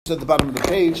At the bottom of the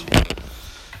page,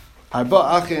 Arba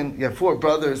Achin, you have four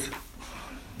brothers,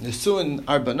 Nesuin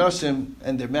Arba Nashim,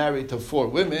 and they're married to four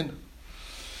women,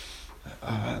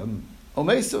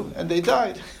 Omesu, and they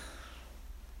died.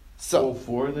 So all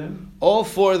four of them? All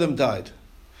four of them died.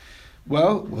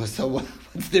 Well, so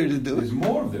what's there to do? There's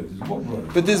more of them. There's more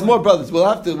brothers. But there's more brothers.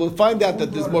 We'll find out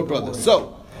that there's more brothers.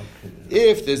 So,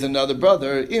 if there's another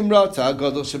brother, if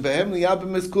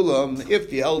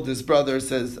the eldest brother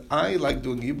says, I like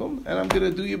doing Yibum, and I'm going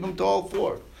to do Yibum to all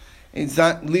four. He's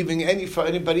not leaving any for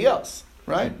anybody else,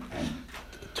 right?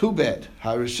 Too bad.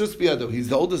 He's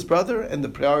the oldest brother, and the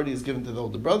priority is given to the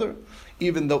older brother,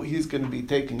 even though he's going to be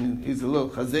he's a little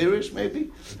chazerish maybe.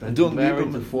 Doing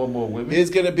married to four more women? He's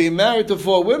going to be married to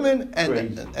four women,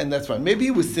 and that's fine. Maybe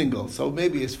he was single, so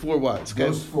maybe it's four wives. Okay?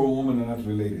 Those four women are not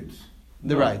related.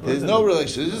 They're right. There's no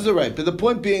relation. This is right. But the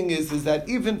point being is that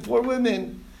even for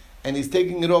women, and he's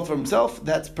taking it all for himself,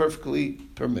 that's perfectly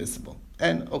permissible.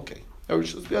 And okay. He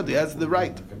has the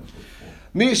right.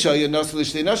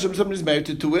 Somebody's married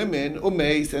to two women,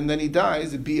 and then he dies,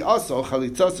 it'd be also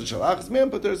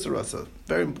but there's a rasa.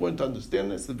 Very important to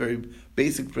understand this, a very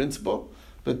basic principle.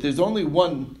 But there's only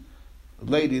one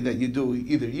lady that you do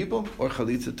either Yibum or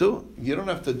Chalitza to. You don't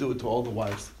have to do it to all the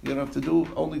wives. You don't have to do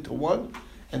only to one.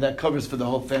 And that covers for the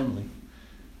whole family.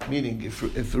 Meaning, if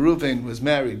Reuven was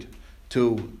married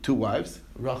to two wives,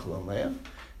 Rachel and Leah,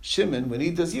 Shimon, when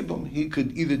he does Yibum, he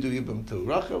could either do Yibum to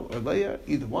Rachel or Leah,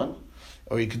 either one,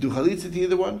 or he could do Chalitza to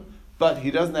either one, but he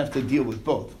doesn't have to deal with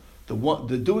both. The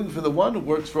doing for the one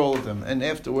works for all of them, and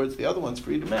afterwards the other one's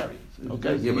free to marry.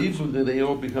 Okay? Do they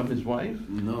all become his wife?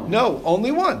 No,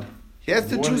 only one. He has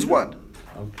to choose one.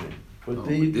 Okay. But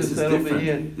this is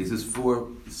different. This is four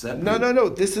separate. No.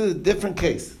 This is a different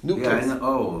case. New case. I know.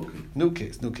 Oh, okay.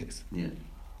 New case. Yeah.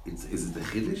 Is it the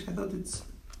Chiddush? I thought it's...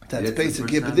 That's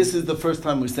basic. Yeah, but this is the first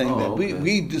time we're saying that. Okay.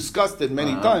 We discussed it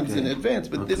many times in advance,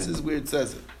 but this is where it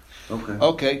says it.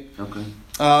 Okay.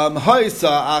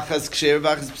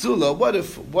 What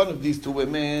if one of these two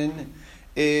women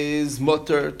is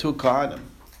mutter to Kohanim?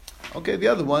 Okay, the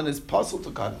other one is puzzle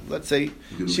to Kohanim. Let's say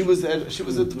she was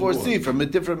a divorcee from a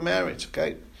different marriage.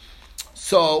 Okay,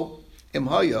 so if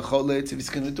he's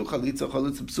going to do chalitza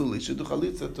psula, he should do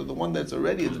chalitza to the one that's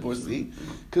already a divorcee,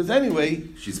 because anyway,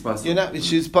 she's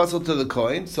puzzled to the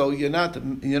coin. So you're not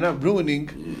ruining,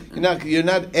 you're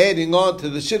not adding on to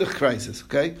the shidduch crisis.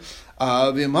 Okay,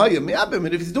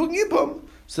 and if he's doing yibum,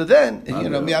 so then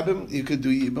you could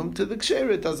do yibum to the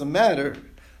ksher. It doesn't matter.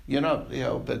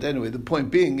 But anyway, the point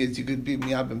being is you could be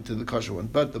miyabim to the kosher one.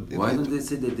 But why don't they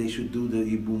say that they should do the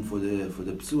yibum for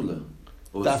the psula?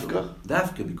 Dafka,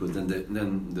 because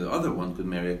then the other one could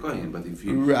marry a kohen. But if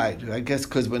you right, I guess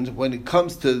because when it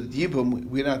comes to yibum,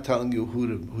 we're not telling you who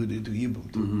to do yibum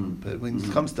to. Mm-hmm. But when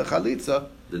it comes to chalitza,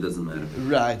 that doesn't matter.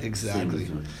 Right, exactly.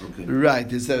 Okay.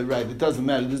 Right, right. It doesn't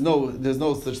matter. There's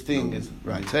no such thing as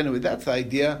right. So anyway, that's the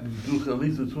idea. Do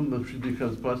chalitza too, she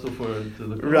becomes possible for the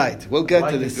kohen. Right. We'll get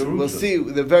to this. We'll see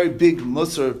the very big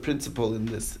Musar principle in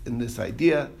this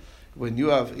idea. When you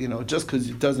have, just because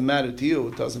it doesn't matter to you,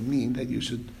 it doesn't mean that you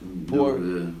should pour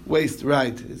waste.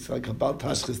 Right. It's like a Baal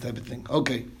Tashchis type of thing.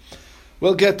 Okay.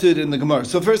 We'll get to it in the Gemara.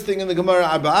 So first thing in the Gemara,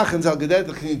 Arba Achin Zal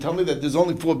Gedet, can you tell me that there's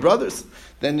only four brothers?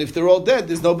 Then if they're all dead,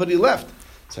 there's nobody left.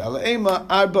 So Alaima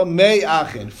Arba Mei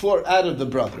Achin, four out of the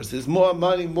brothers. There's more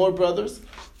brothers.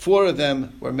 Four of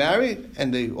them were married,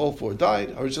 and they all four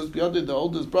died. Or just beyond it, the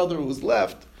oldest brother who was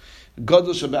left,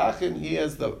 Gadol Shabachin, he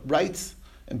has the rights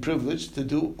and privilege to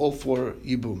do all four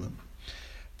yibumim.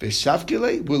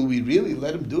 Veshavkile, will we really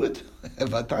let him do it?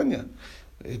 Vatanya.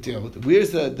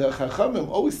 Where's the Chachamim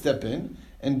always step in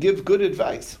and give good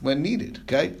advice when needed.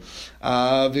 Okay,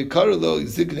 it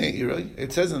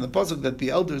says in the pasuk that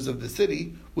the elders of the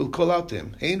city will call out to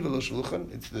him.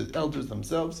 It's the elders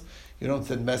themselves. You don't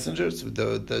send messengers.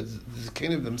 The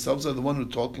Zikanim themselves are the one who are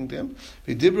talking to him.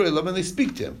 They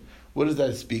speak to him. What is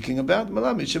that speaking about?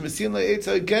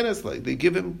 They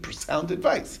give him sound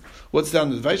advice. What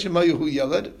sound advice?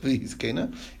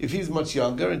 If he's much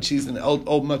younger and she's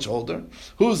much older,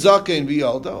 who's zaken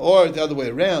v'yalda, or the other way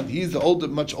around, he's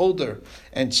much older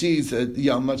and she's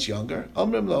much younger.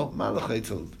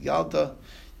 Yalda,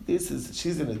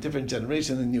 she's in a different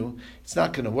generation than you. It's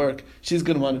not going to work. She's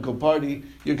going to want to go party.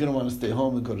 You're going to want to stay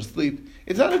home and go to sleep.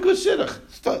 It's not a good shidduch.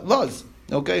 It's luz.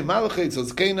 Okay, malachet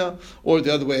zozkena, or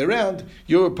the other way around.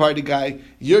 You're a party guy.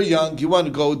 You're young. You want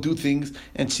to go do things,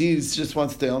 and she just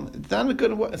wants to stay home. It's not going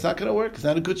to work. It's not going to work. It's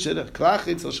not a good shidduch.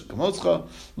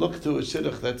 Look to a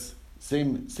shidduch that's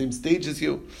same stage as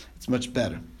you, it's much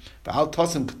better. You're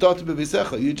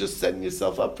just setting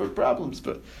yourself up for problems,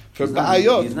 for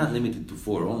ba'ayot. He's not limited to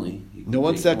 4 only. No,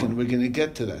 1 second, we're going to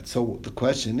get to that. So the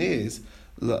question is,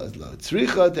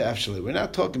 we're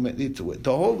not talking about the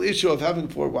whole issue of having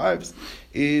 4 wives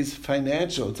is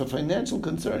financial. It's a financial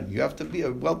concern. You have to be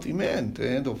a wealthy man to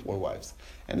handle 4 wives.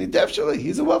 And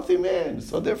he's a wealthy man.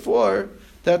 So therefore,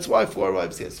 that's why 4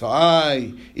 wives. Yes. So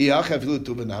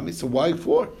why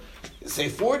 4? Say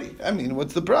 40. I mean,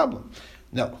 what's the problem?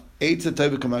 No.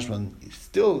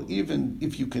 Still, even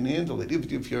if you can handle it,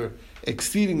 even if you're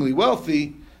exceedingly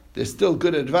wealthy, there's still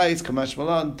good advice.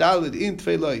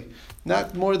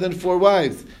 Not more than 4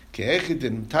 wives.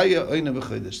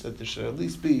 That there should at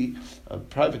least be a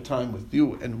private time with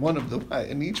you and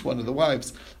each one of the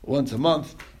wives once a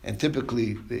month. And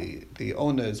typically the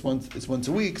owner is once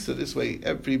a week. So this way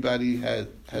everybody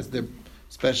has their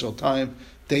special time,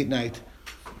 date night.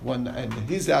 And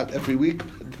he's out every week.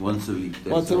 Once a week.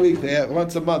 Once a week.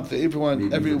 Once a month.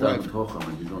 Everyone, every wife. He's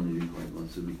only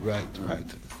once a week. Right.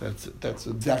 That's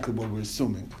exactly what we're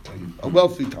assuming. Okay. A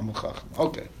wealthy Talmid Chacham.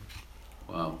 Okay.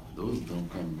 Wow, those don't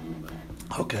come back.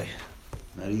 Okay.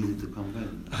 Not easy to come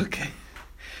back. Okay.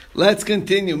 Let's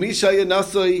continue. Mishaya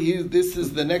Nasoi. This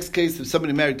is the next case of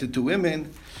somebody married to 2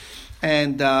 women.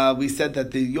 And we said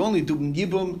that you only do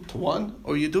Yibum to 1,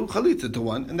 or you do Chalitza to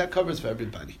 1, and that covers for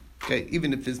everybody. Okay,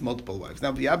 even if there's multiple wives.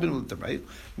 Now, if you have been with the right,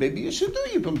 maybe you should do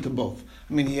Yibum to both.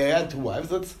 I mean, he had 2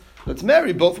 wives. Let's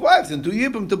marry both wives and do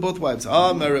Yibum to both wives. It's a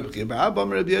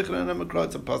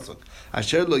pasuk.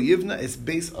 Asher lo yivna is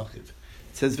beis achiv.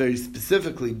 It says very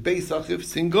specifically, beis achiv,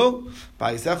 single,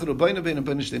 that's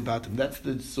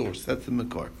the source, that's the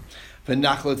makor. So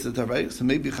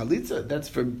maybe chalitza, that's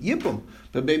for yibum,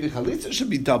 but maybe chalitza should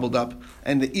be doubled up,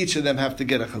 and each of them have to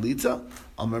get a chalitza.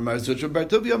 Amar Mar Zutra Bar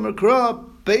Tuvia Amar Kra,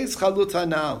 beis chalutza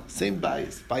now, same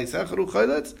beis. Beis acharu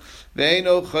chalitz,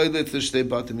 ve'eno chalitz l'shtei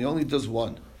batim. He only does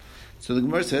 1. So the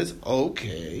Gemara says,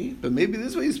 okay, but maybe this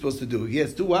is what he's supposed to do. He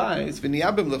has 2 wives,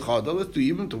 v'niyabim l'chada, let's do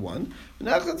yibum to 1, and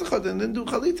then do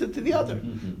chalitza to the other.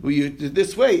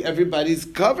 This way, everybody's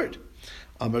covered.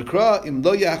 Amar Kra im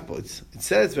lo yachbot. It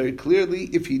says very clearly,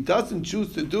 if he doesn't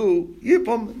choose to do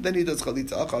yibum, then he does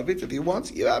chalitza achavit. If he wants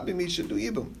yibum, he should do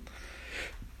yibum.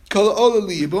 Whoever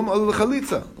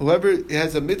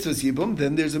has a mitzvah yibum,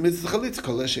 then there's a mitzvah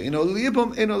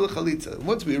chalitza.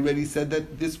 Once we already said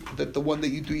that the one that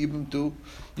you do yibum to,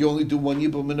 you only do 1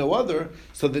 yibum and no other,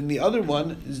 so then the other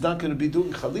one is not going to be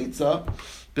doing chalitza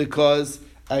because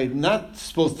I'm not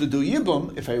supposed to do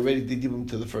yibum if I already did yibum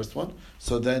to the first one.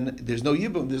 So then there's no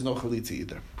yibum, there's no chalitza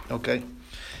either. Okay?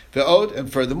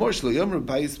 And furthermore,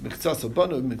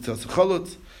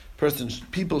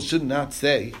 people should not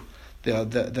say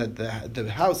that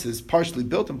the house is partially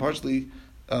built and partially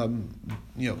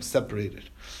separated.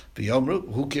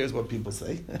 Who cares what people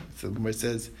say? So the Gemara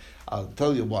says, I'll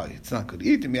tell you why. It's not good.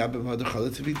 If he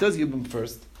does yibum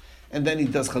first, and then he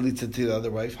does chalitza to the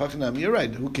other wife, you're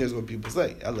right. Who cares what people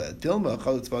say? First I'll do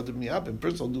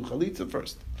chalitza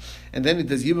first. And then he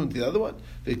does yibum to the other one.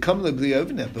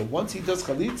 But once he does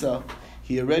chalitza,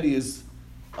 he already is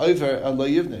over a lo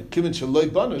yivne.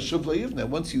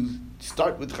 Once you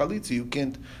start with chalitza, you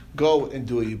can't go and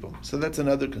do a yibum. So that's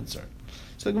another concern.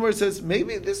 So the Gemara says,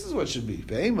 maybe this is what should be.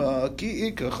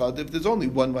 If there's only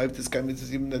 1 wife, this guy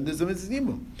mitzvah yibum, then there's a mitzvah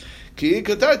yibum.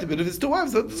 But if it's 2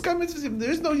 wives, this guy mitzvah yibum, there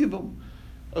is no yibum.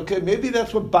 Okay, maybe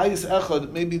that's what bayis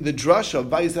echad, maybe the drasha of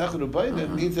bayis echad of bayis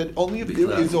means that only if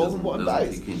there is only 1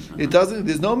 bayis. It doesn't,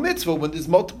 there's no mitzvah when there's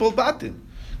multiple batim.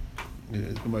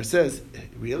 The Gemara says,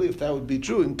 really, if that would be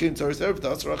true,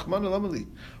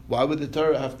 why would the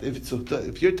Torah have to,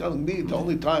 if you're telling me the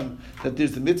only time that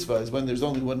there's the mitzvah is when there's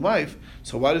only 1 wife,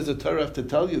 so why does the Torah have to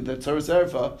tell you that Tzara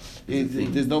Serfa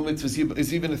there's no mitzvah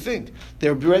is even a thing?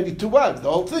 There are already 2 wives, the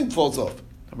whole thing falls off.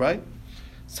 Right?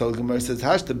 So the Gemara says,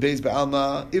 Hashta Beis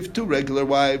Ba'alma, if 2 regular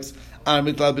wives, there's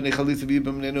no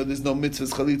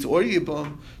mitzvahs chalitza or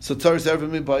yibum, so Tzara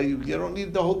Serfa, you don't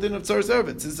need the whole din of Tzara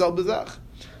Serfa, it's Zal Bezach.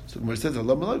 So the Gemara says,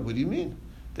 Allah Malay, what do you mean?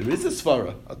 There is a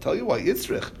svara. I'll tell you why.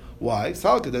 Yitzrich. Why?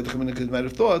 Salka might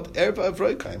have thought, Erva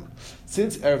Avroikaim.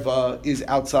 Since Erva is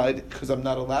outside, because I'm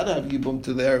not allowed to have Yibum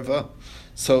to the Erva,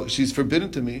 so she's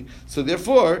forbidden to me. So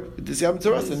therefore, this Yam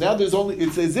Terasa. Now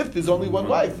it's as if there's only 1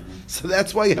 wife. So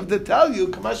that's why you have to tell you,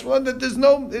 Kamash one, that there's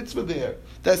no mitzvah there.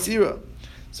 That's Yira.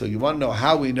 So you want to know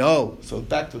how we know. So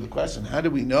back to the question, how do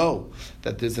we know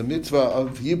that there's a mitzvah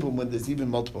of Yibum when there's even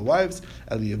multiple wives?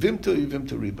 El Yivimto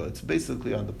Riba. It's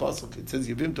basically on the pasuk. It says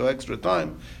Yivimto extra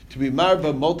time to be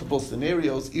marba multiple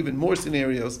scenarios, even more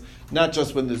scenarios, not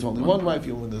just when there's only 1 wife,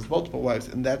 even when there's multiple wives,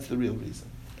 and that's the real reason.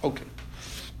 Okay.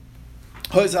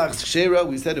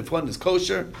 We said if one is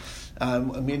kosher,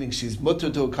 meaning she's mutter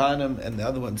to a kahanim and the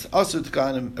other one's asur to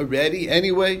kahanim already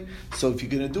anyway. So if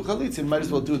you're going to do chalitza, you might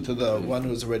as well do it to the one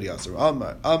who's already asur.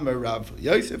 Amar Rav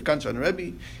Yosef Kanchan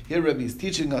Rebbe. Here Rebbe is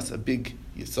teaching us a big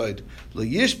yesod. Lo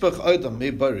yishbach adam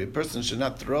meibari. A person should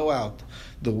not throw out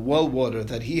the well water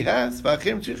that he has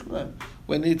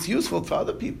when it's useful for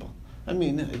other people. I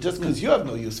mean, just because you have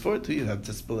no use for it, you have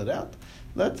to spill it out.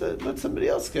 Let somebody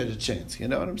else get a chance. You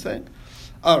know what I'm saying?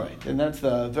 All right, and that's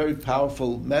a very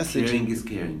powerful message. Sharing is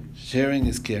caring. Sharing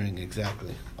is caring,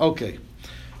 exactly. Okay.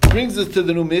 Brings us to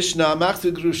the new Mishnah.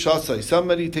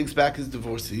 Somebody takes back his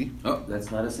divorcee. Oh, that's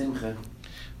not a simcha.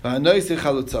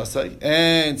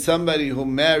 And somebody who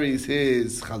marries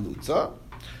his chalutza.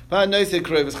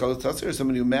 Or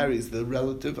somebody who marries the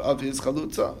relative of his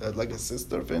chalutza, like a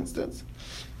sister, for instance.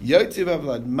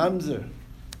 Mamzer.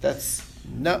 That's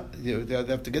not, they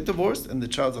have to get divorced, and the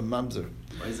child's a mamzer.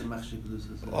 Why is it machshir?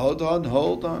 Hold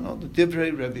on. The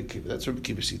Divrei Rebbe Kiva. That's Rebbe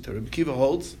Kiva Shita. Rebbe Kiva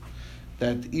holds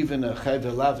that even a chayv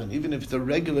elaven, even if it's a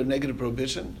regular negative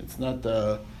prohibition, it's not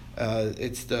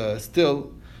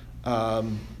still.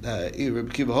 Rebbe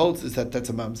Kiva holds is that's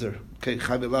a mamzer. Okay,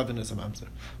 chayv elaven is a mamzer.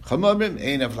 Chamamrim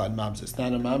ain't avlad mamzer. It's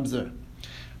not a mamzer.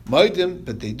 Moedim,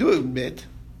 but they do admit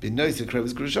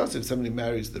if somebody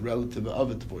marries the relative of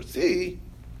a divorcee,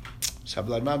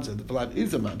 shavlad mamzer, the vlad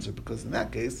is a mamzer, because in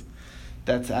that case,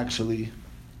 that's actually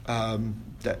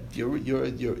that you're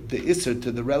the isser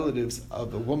to the relatives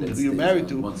of a woman who you're married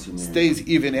to stays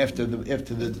even after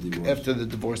the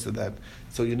divorce of that.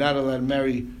 So you're not allowed to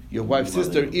marry your wife's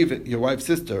sister, even your wife's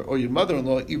sister or your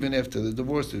mother-in-law, even after the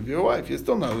divorce of your wife. You're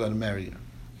still not allowed to marry her.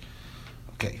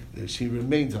 Okay, she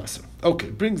remains awesome. Okay,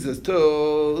 brings us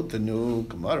to the new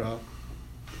Gemara.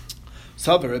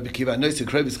 I mean,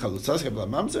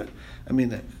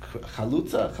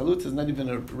 chalutza is not even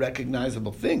a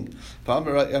recognizable thing.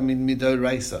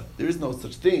 There is no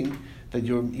such thing that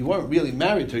you weren't really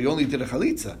married to her, you only did a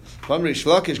chalitza. His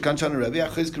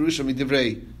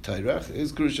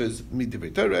grusha is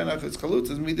midivrei Torah, and his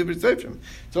chalutza is midivrei seifrim.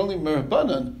 It's only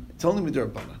merabanan, it's only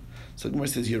midrabanan. So the Gemara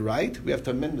says, you're right, we have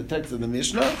to amend the text of the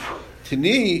Mishnah.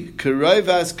 Tini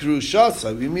k'roivas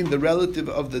grushasa, we mean the relative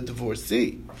of the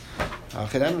divorcee. And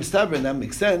that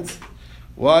makes sense.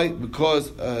 Why?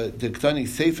 Because the Ktani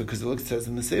Sefer, because it says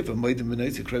in the Sefer,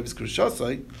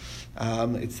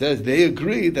 it says they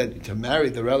agree that to marry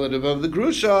the relative of the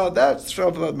Grusha, that's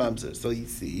Shavlat Mamzer. So you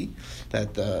see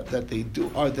that they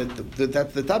do, or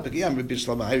that's the topic. Yeah, that's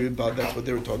what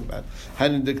they were talking about.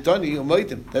 And the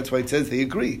Ktani, that's why it says they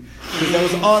agree. Because that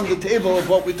was on the table of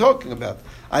what we're talking about.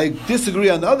 I disagree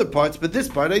on the other parts, but this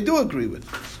part I do agree with.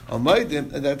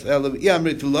 That's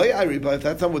if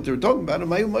that's not what they were talking about.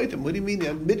 What do you mean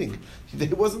admitting? They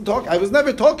wasn't talking. I was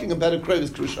never talking about a krevis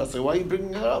krusha. So why are you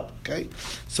bringing it up? Okay,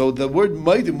 so the word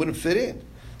maidim wouldn't fit in.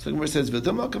 So the Gemara says,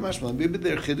 maybe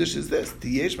their chiddush is this: that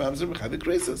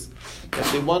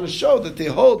they want to show that they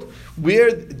hold.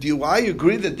 Where do I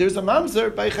agree that there's a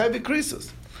mamzer by chavik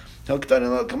krisus?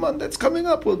 Come on, that's coming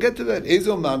up. We'll get to that.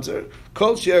 Ezel mamzer,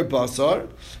 kol sher basar,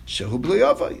 shehu b'lo.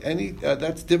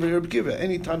 That's Divrei Rebbe Kiva.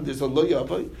 Anytime there's a lo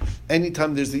yavai,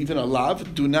 anytime there's even a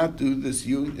lav, do not do this.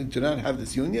 Do not have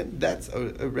this union. That's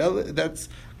that's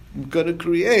going to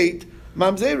create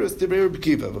mamzerus. Divrei Rebbe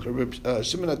Kiva.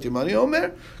 Shimon HaTimani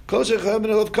Omer, kol sher chayav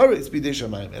of kares b'dei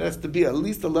shamayim. It has to be at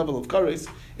least a level of kares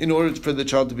in order for the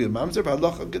child to be a mamzer.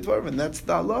 Halacha gedvar, and that's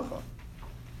the halacha.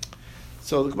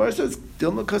 So the Gemara says,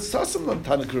 maybe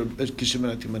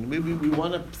we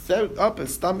want to set up a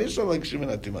stam mishnah like Shimon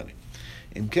HaTimani.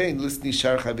 In Cain, listening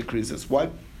Shar Chavik Krisis.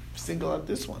 Why single out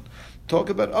this one? Talk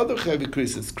about other Chavik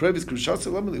Krisis. Krevis Krishas.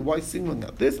 Why singling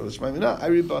out this?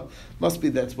 Ariba must be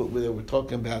that's what they were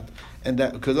talking about, and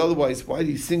that because otherwise, why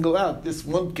do you single out this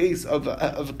one case of a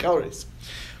kares?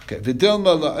 Okay,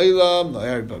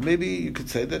 maybe you could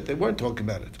say that they weren't talking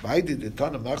about it. Why did it?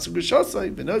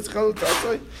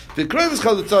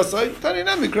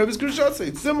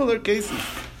 It's similar cases.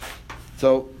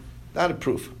 So, not a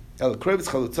proof.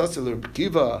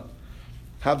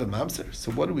 Have a mamzer.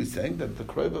 So what are we saying? That the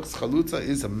krevis chalutza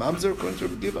is a mamzer according to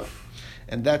Rebbe Kiva?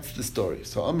 And that's the story.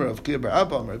 So Amar of Kiva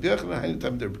Abba, Amar of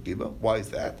Yechon, why is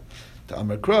that? The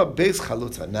Amar Kra, Beis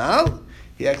Chalutza Nal,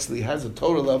 he actually has a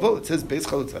Torah level. It says Beis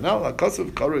Chalutza Nal,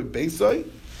 HaKasav Karoi Beisoi.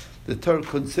 The Torah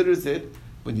considers it,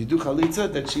 when you do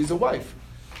Chalitza, that she's a wife.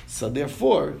 So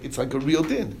therefore, it's like a real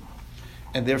din.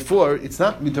 And therefore, it's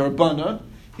not Midarabana.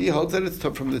 He holds that it's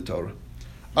from the Torah.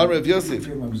 Amar of Yosef.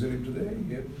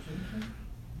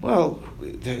 Well,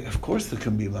 of course there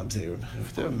can be mamzerim.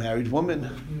 If they're a married woman,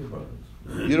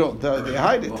 you don't. They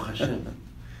hide it.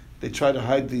 They try to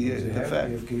hide the fact.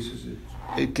 We have cases.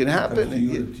 It can happen.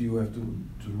 You have to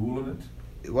rule on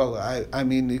it. Well, I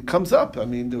mean, it comes up. I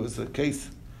mean, there was a case.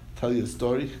 Tell you a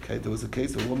story. Okay, there was a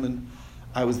case. A woman.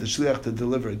 I was the shliach to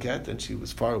deliver a get, and she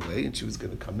was far away, and she was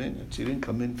going to come in, and she didn't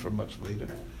come in for much later.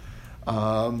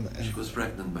 And she was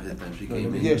pregnant by the time she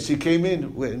came in. Yeah, she came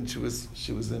in when she was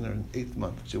in her 8th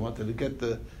month. She wanted to get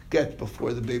the get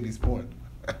before the baby's born.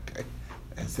 Okay,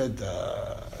 I said,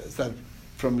 "Is that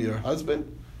from your husband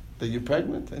that you're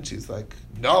pregnant?" And she's like,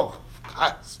 "No,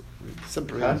 we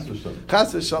separated.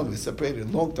 Chas v'shalom, we separated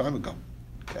a long time ago."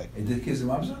 Okay, and did kiss a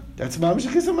mamzer? That's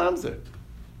mamzer kiss a mamzer.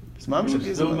 She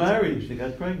was still married. She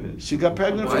got pregnant. She got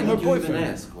pregnant from her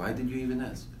boyfriend. Why did you even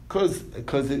ask?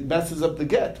 Because it messes up the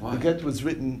get. Why? The get was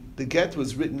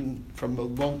written from a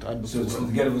long time before. So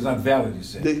the get was not valid, you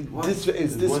say?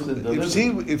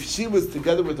 If she was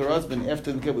together with her husband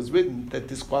after the get was written, that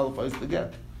disqualifies the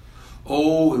get.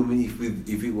 Oh, I mean,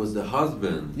 if it was the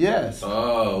husband. Yes.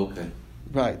 Oh, okay.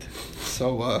 Right.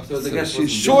 So she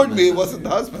assured me it wasn't the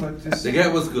husband. The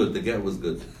get was good.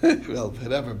 Well,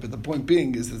 whatever. But the point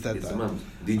being is that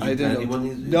did you tell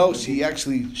anyone? No, she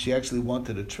actually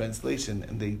wanted a translation,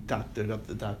 and they doctored up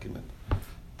the document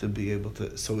to be able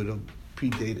to, so it'll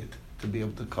predate it, to be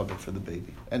able to cover for the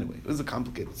baby. Anyway, it was a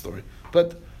complicated story.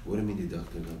 But what do you mean they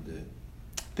doctored up the?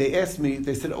 They asked me.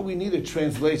 They said, "Oh, we need a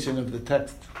translation of the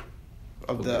text."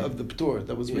 Of the P'tur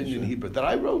that was written in Hebrew that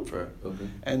I wrote for her,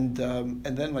 and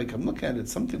then like I'm looking at it,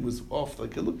 something was off.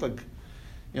 Like it looked like,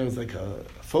 it was like a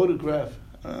photograph.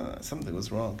 Something was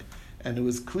wrong, and it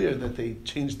was clear that they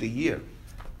changed the year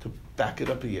to back it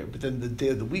up a year. But then the day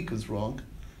of the week was wrong,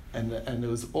 and it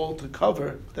was all to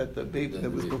cover that the baby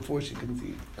that was before she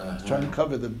conceived. Trying to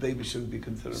cover the baby shouldn't be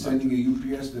considered. Sending a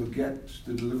UPS to get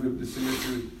to deliver the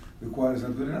signature requires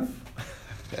not good enough.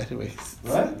 Anyways,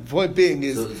 what? The point being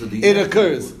is, so it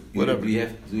occurs. Whatever. Do you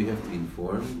have to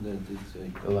inform that it's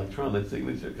electronic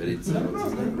signature? That it's no,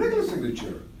 regular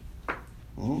signature.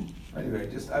 Mm-hmm. Anyway,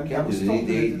 I was told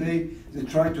that they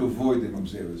try to avoid the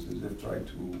mamzeros. They've tried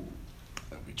to.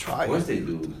 We try. Of course they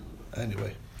do.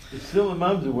 Anyway, it's still a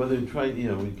mamzer whether they try.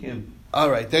 We can't. All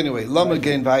right. Anyway, Lama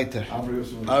gain weiter.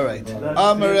 All right.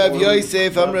 Amar Rav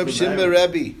Yosef, Amar Rav Shimba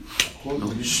Rebbe.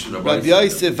 Rav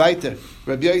Yosef weiter.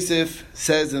 Rav Yosef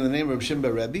says in the name of Rav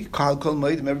Shimba Rebbe, Kal Kol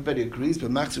Moedim, everybody agrees, but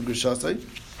Maxu Grishasai,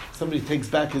 somebody takes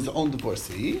back his own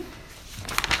divorcee.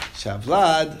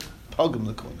 Shavlad Pogum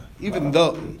Lakuna. Even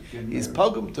though he's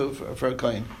Pogum for a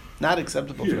kohen, not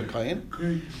acceptable for a kohen.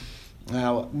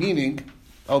 Now, meaning,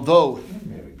 although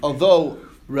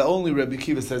only Rabbi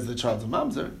Kiva says the child's a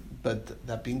mamzer, but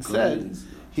that being said,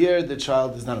 here the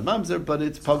child is not a mamzer, but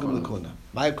it's Pogum Lakuna.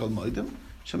 Maya Kol Moedim.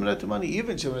 Shemoneh Tamani,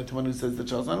 even Shemoneh Tamani says the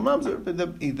child's not a mamzer, but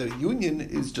the union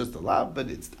is just allowed, but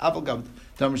it's Avalgav,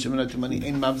 Tamar Shemoneh Tamani,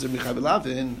 Ein Mamzer Michav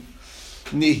Lavin,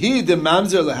 Nihi the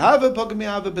Mamzer Lehava, Pogum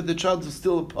Yahava, but the child is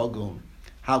still a Pogum.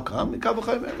 How come?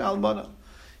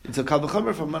 It's a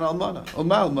Kavachomer from an Almana.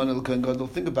 Almana L'Kohen Gadol,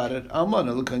 think about it,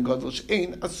 Almana L'Kohen Gadol,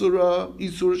 She'ein Asura,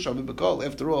 Isur Shavu B'Kol.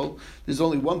 After all, there's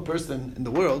only one person in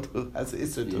the world who has the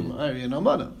Isur to marry an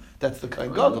Almana. That's the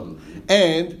Kohen Gadol.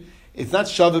 And it's not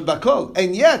Shavu B'Kol.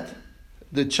 And yet,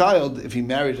 the child, if he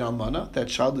married an Almana, that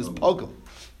child is Pogum.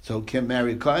 So can't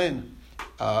marry a Kohen.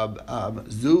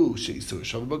 Zu She'isur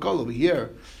Shavu B'Kol. Over here,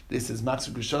 this is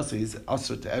Maxu Grishasa. He's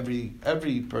Asur to every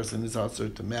person is Asur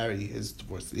to marry his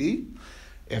divorcee.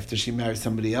 After she marries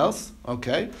somebody else,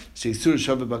 okay, she'isur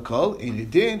shavu b'kol,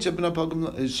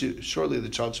 surely the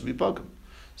child should be pogum.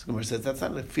 So Gemara says that's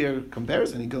not a fair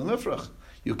comparison.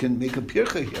 You can make a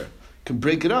pircha here. You can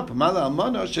break it up. The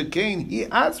almana,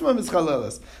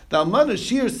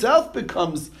 she herself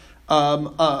becomes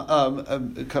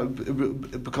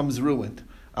ruined.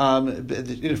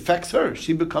 It affects her.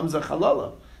 She becomes a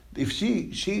halala. If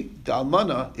the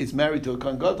almana is married to a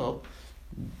kohen gadol,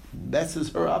 messes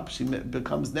her up. She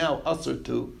becomes now usher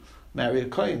to marry a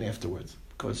kohen afterwards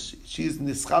because she's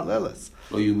nischal eles.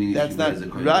 Oh, you mean that's not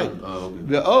right?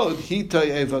 Ve'od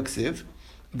hitay eva ksiv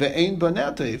ve'ein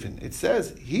banata even. It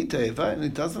says hitay eva and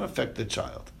it doesn't affect the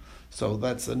child. So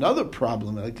that's another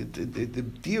problem. Like the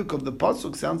diuk of the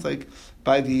pasuk sounds like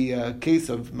by the case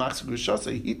of Maxu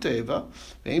Grishasa hitay eva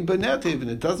ve'ein banata even.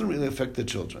 It doesn't really affect the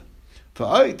children.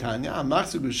 Somebody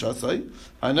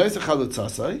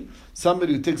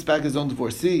who takes back his own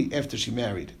divorcee after she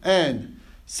married, and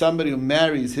somebody who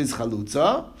marries his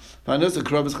chalutza,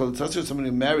 somebody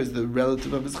who marries the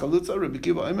relative of his chalutza,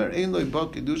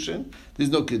 there's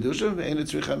no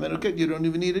kiddushin, you don't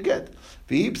even need a get.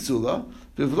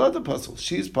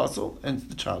 She's puzzle, and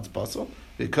the child's puzzle,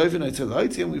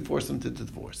 and we force them to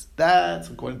divorce. That's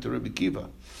according to Rabbi Kiva.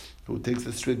 who takes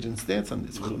a stringent stance on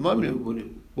this.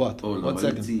 What? Oh, no, 1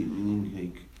 second.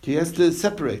 Meaning, He has to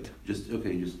separate.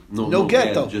 No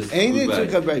get though. Just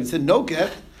he said no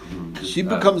get.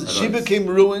 Mm-hmm. She became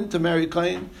ruined to marry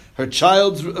Cain. Her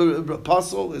child's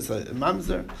apostle is a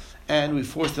mamzer, and we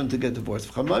forced them to get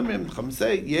divorced. Chacham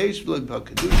say yesh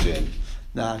kedushin.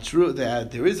 Not true.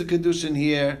 There is a kedushin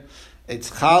here.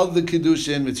 It's chal the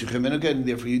kedushin mitzvah, and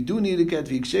therefore you do need to get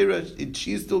v'ikshera.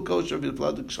 She's still kosher,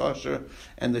 v'vlad kosher,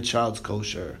 and the child's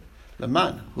kosher. The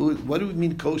man. What do we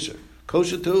mean kosher?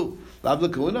 Kosher to lav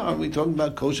l'kuna? Aren't we talking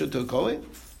about kosher to a kohen?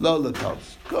 Lo l'kol.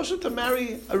 Kosher to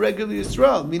marry a regular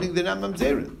Yisrael, meaning they're not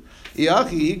mamzerim.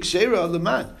 Iachi ikshera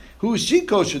leman. Who is she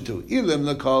kosher to? Ilim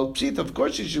l'kol pshit. Of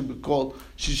course she should be called.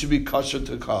 She should be kosher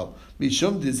to kol.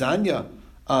 Mishum dizanya,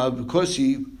 because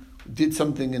she did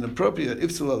something inappropriate.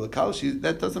 Ifsula l'kol.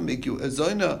 That doesn't make you a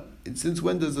zoina. Since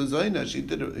when does a zoina? She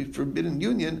did a forbidden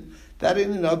union. That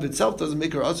in and of itself doesn't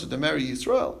make her usher to marry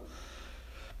Yisrael.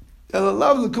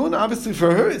 Obviously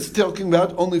for her, it's talking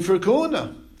about only for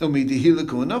Kuna. We're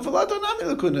talking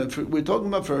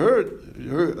about for her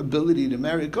ability to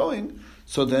marry a Kohen,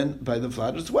 so then by the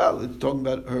Vlad as well. It's talking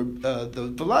about her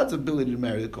the Vlad's ability to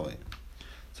marry a Kohen.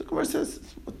 So Gemara says,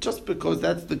 just because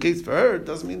that's the case for her,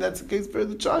 doesn't mean that's the case for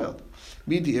the child.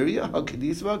 Now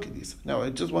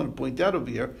I just want to point out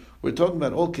over here, we're talking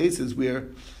about all cases where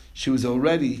she was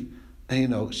already,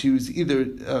 she was either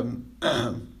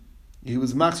he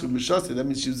was Max with Mishasi, that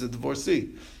means she was a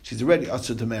divorcee. She's already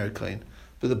ushered to marry Cain.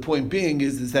 But the point being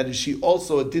is that is she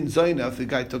also a din zayna if the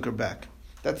guy took her back?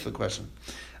 That's the question.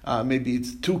 Maybe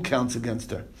it's 2 counts against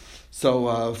her.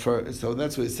 So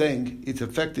that's what he's saying. It's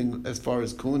affecting as far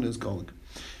as Kuhn is going.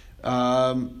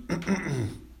 That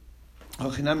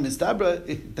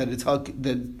it's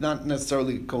not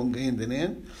necessarily going hand in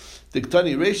hand. The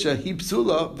Ktani Resha, he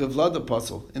psula v'vlad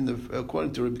apostle.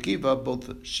 According to Rabbi Kiva,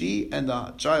 both she and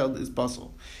the child is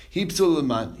apostle. He psula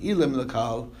man, ilim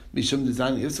lekal, mishum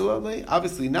design ifsula.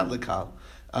 Obviously not lekal.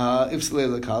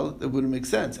 Ifsula lekal, that wouldn't make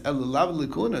sense. Elulav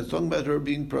lekuna is talking about her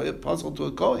being apostle to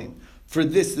a Kohen. For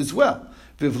this as well.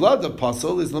 Vivlad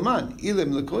apostle is Laman.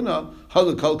 Ilim lekuna,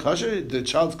 halakal kosher, the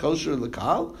child's kosher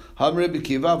lekal, ham Rebbe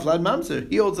Kiva, Vlad mamzer.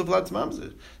 He holds a Vlad's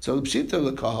mamzer. So pshita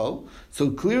lekal.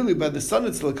 So clearly by the son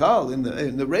it's lekal. In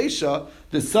the Reisha,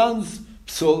 the son's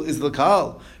psul is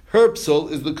lekal. Her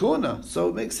psul is lekuna. So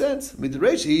it makes sense.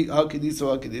 Midreishi,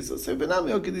 hakidisa,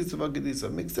 sevenami hakidisa.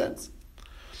 Makes sense.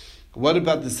 What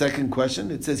about the second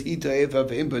question? It says, it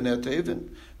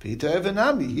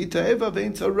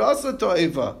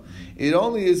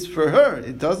only is for her.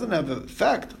 It doesn't have an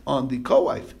effect on the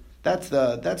co-wife. That's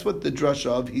what the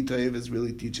drasha of Hitaev is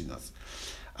really teaching us.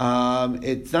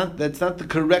 That's not the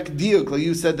correct deal.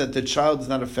 You said that the child is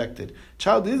not affected.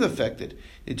 Child is affected.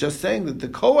 It's just saying that the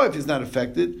co-wife is not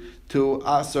affected to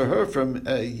answer her from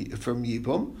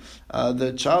Yibum.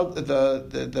 The child,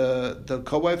 the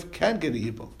co-wife can get a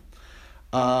Yibum.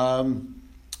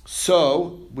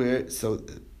 So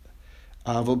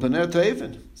Ella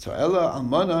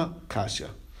Almana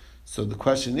Kasha. So the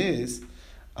question is,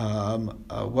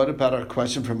 what about our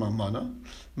question from Almana?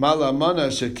 Mala Almana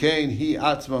Shekain Hi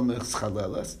Atzma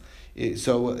Meschalelas.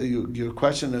 So your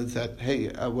question is that,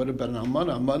 hey, what about an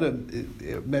Almana? Almana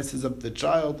it messes up the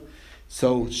child.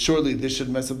 So surely this should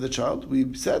mess up the child.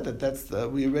 We said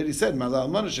we already said Mala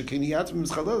Almana Shekain Hi Atzma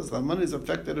Meschalelas. Almana is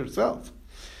affected herself.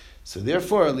 So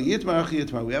therefore, we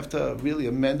have to really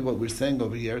amend what we're saying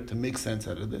over here to make sense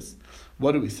out of this.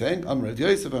 What are we saying? Amr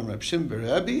Yosef, Amr Shim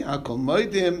Berabi, Hakol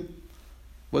Moedim.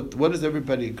 What does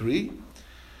everybody agree?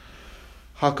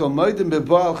 Hakol Moedim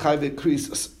Bebal Chayve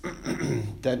Krisus.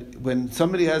 That when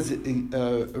somebody has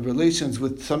relations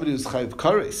with somebody who's Chayv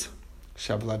Kares,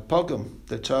 Shavlat Pogum,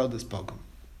 the child is Pogum.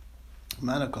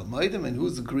 Manakol Moedim, and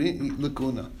who's agreeing?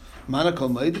 Lakuna. Manakol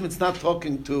Moedim, it's not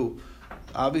talking to.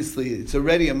 Obviously, it's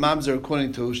already a mamzer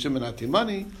according to Shimon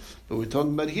Atimani, but we're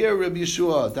talking about here Rabbi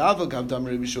Yeshua.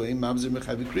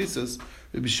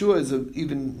 Rabbi Yeshua is an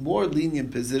even more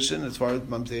lenient position as far as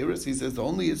mamzeris. He says the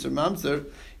only Yisur mamzer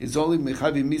is only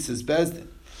mechavi misas bezdin.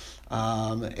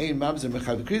 Ein mamzer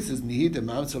mechavi krisis nihida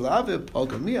mamzer la'ave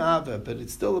pogam mi'ave, but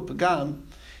it's still a pagam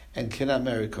and cannot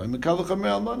marry kohen. Mekavach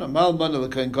amir almana mal mana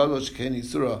l'kohen gadol she'kein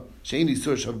yisura she'ein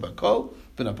yisur shav bakol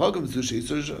v'napogam zu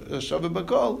she'yisur shav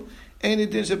bakol. What are you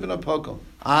going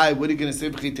to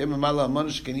say?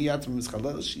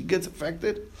 She gets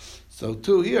affected. So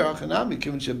too here,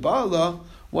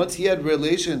 once he had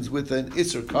relations with an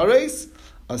Isser Kares,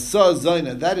 a Sa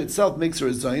Zaina, that itself makes her a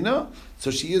Zaina.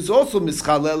 So she is also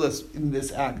mischalelas in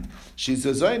this act. She's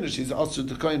a Zaina, she's also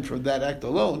declined from that act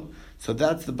alone. So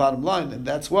that's the bottom line, and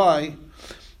that's why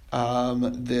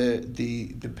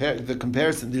the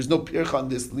comparison. There's no pircha on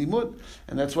this limud,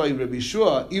 and that's why Rabbi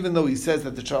Shua, even though he says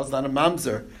that the child's not a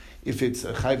mamzer, if it's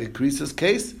a chayve krisa's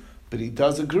case, but he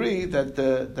does agree that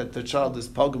the child is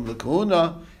pagum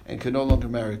lekahuna and can no longer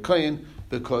marry a kohen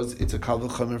because it's a kal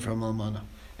v'chomer from almana.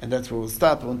 And that's where we'll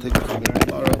stop. I won't take it from there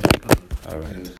tomorrow. All right.